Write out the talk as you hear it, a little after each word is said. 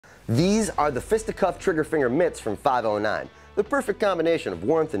These are the Fisticuff Trigger Finger Mitts from 509, the perfect combination of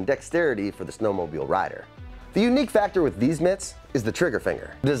warmth and dexterity for the snowmobile rider. The unique factor with these mitts is the trigger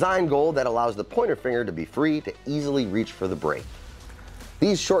finger, a design goal that allows the pointer finger to be free to easily reach for the brake.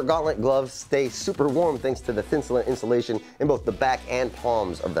 These short gauntlet gloves stay super warm thanks to the Thin-sulate insulation in both the back and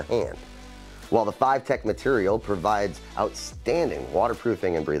palms of the hand, while the 5-Tech material provides outstanding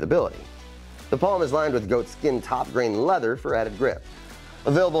waterproofing and breathability. The palm is lined with goat skin top grain leather for added grip.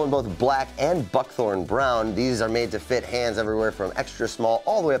 Available in both black and buckthorn brown, these are made to fit hands everywhere from extra small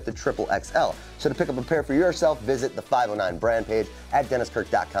all the way up to XXXL. So to pick up a pair for yourself, visit the 509 brand page at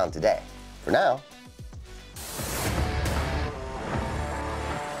DennisKirk.com today. For now,